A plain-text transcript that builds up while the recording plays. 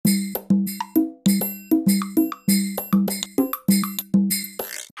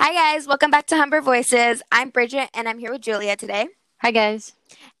Hi, guys. Welcome back to Humber Voices. I'm Bridget, and I'm here with Julia today. Hi, guys.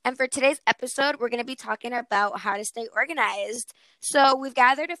 And for today's episode, we're going to be talking about how to stay organized. So we've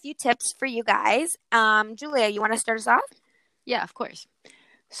gathered a few tips for you guys. Julia, you want to start us off? Yeah, of course.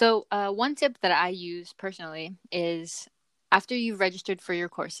 So one tip that I use personally is after you've registered for your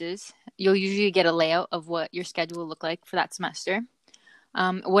courses, you'll usually get a layout of what your schedule will look like for that semester.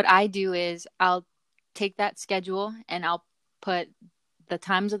 What I do is I'll take that schedule and I'll put the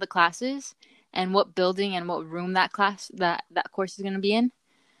times of the classes and what building and what room that course is going to be in,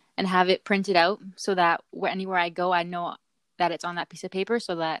 and have it printed out so that anywhere I go, I know that it's on that piece of paper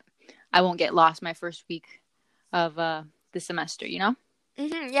so that I won't get lost my first week of the semester, you know?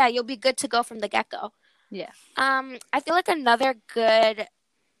 Mm-hmm. Yeah, you'll be good to go from the get-go. Yeah. I feel like another good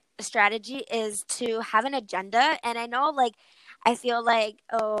strategy is to have an agenda. And I know, I feel like,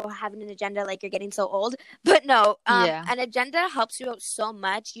 having an agenda, like you're getting so old. But no, an agenda helps you out so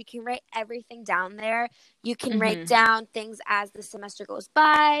much. You can write everything down there. You can write down things as the semester goes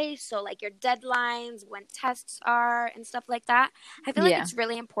by. So, like your deadlines, when tests are, and stuff like that. I feel like it's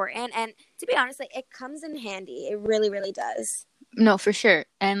really important. And to be honest, it comes in handy. It really, really does. No, for sure.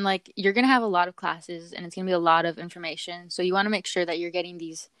 And, you're going to have a lot of classes, and it's going to be a lot of information. So you want to make sure that you're getting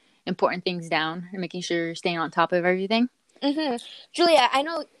these important things down and making sure you're staying on top of everything. Mm-hmm. Julia, I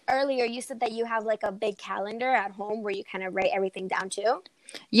know earlier you said that you have a big calendar at home where you kind of write everything down too.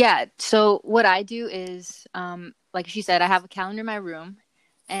 Yeah. So what I do is, like she said, I have a calendar in my room,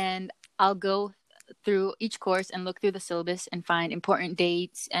 and I'll go through each course and look through the syllabus and find important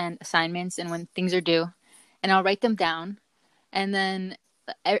dates and assignments and when things are due, and I'll write them down. And then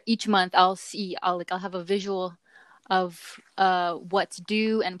each month I'll have a visual of what's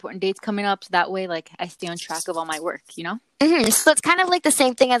due and important dates coming up. So that way, I stay on track of all my work, you know? Mm-hmm. So it's kind of like the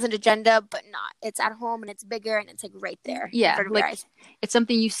same thing as an agenda, but not. It's at home and it's bigger and it's right there. Yeah, it's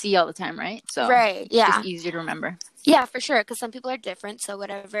something you see all the time, right? So right, yeah, it's just easier to remember. Yeah, for sure, because some people are different, so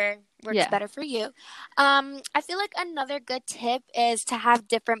whatever works better for you. I feel like another good tip is to have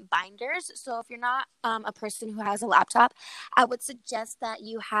different binders. So if you're not a person who has a laptop, I would suggest that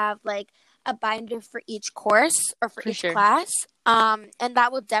you have a binder for each course or for each class. And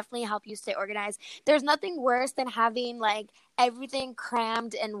that will definitely help you stay organized. There's nothing worse than having everything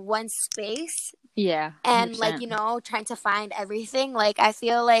crammed in one space. Yeah. 100%. And trying to find everything. I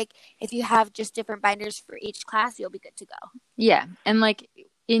feel like if you have just different binders for each class, you'll be good to go. Yeah. And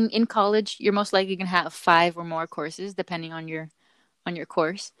in college, you're most likely going to have 5 or more courses depending on your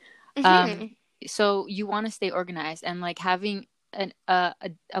course. Mm-hmm. So you want to stay organized, and having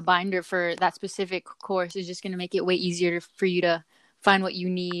a binder for that specific course is just going to make it way easier for you to find what you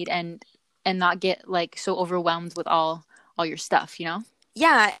need and not get so overwhelmed with all your stuff, you know?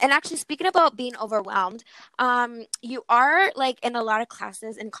 Yeah, and actually speaking about being overwhelmed, you are in a lot of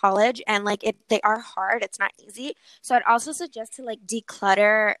classes in college, and they are hard. It's not easy. So I'd also suggest to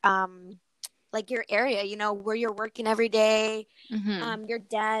declutter your area, where you're working every day, your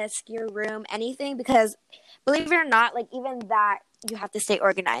desk, your room, anything, because believe it or not, even that you have to stay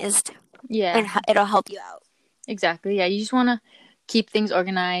organized. Yeah. And it'll help you out. Exactly. Yeah, you just want to keep things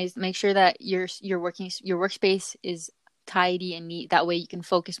organized, make sure that your workspace is tidy and neat. That way you can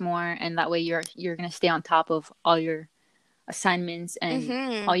focus more, and that way you're going to stay on top of all your assignments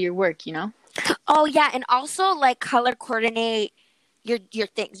and all your work, you know? Oh, yeah, and also color coordinate your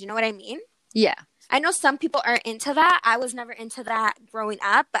things. You know what I mean? Yeah. I know some people aren't into that. I was never into that growing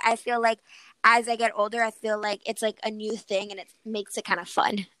up, but I feel like as I get older, I feel like it's a new thing, and it makes it kind of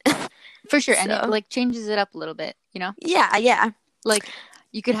fun. For sure. So. And it changes it up a little bit, you know? Yeah, yeah.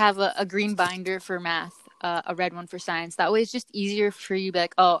 You could have a green binder for math, a red one for science. That way it's just easier for you to be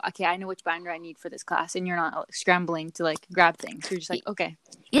like, oh, okay, I know which binder I need for this class, and you're not scrambling to grab things. You're just okay.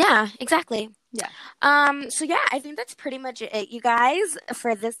 Yeah, exactly. Yeah. So yeah, I think that's pretty much it, you guys,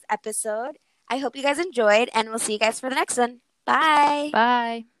 for this episode. I hope you guys enjoyed, and we'll see you guys for the next one. Bye.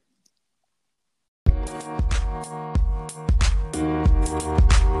 Bye.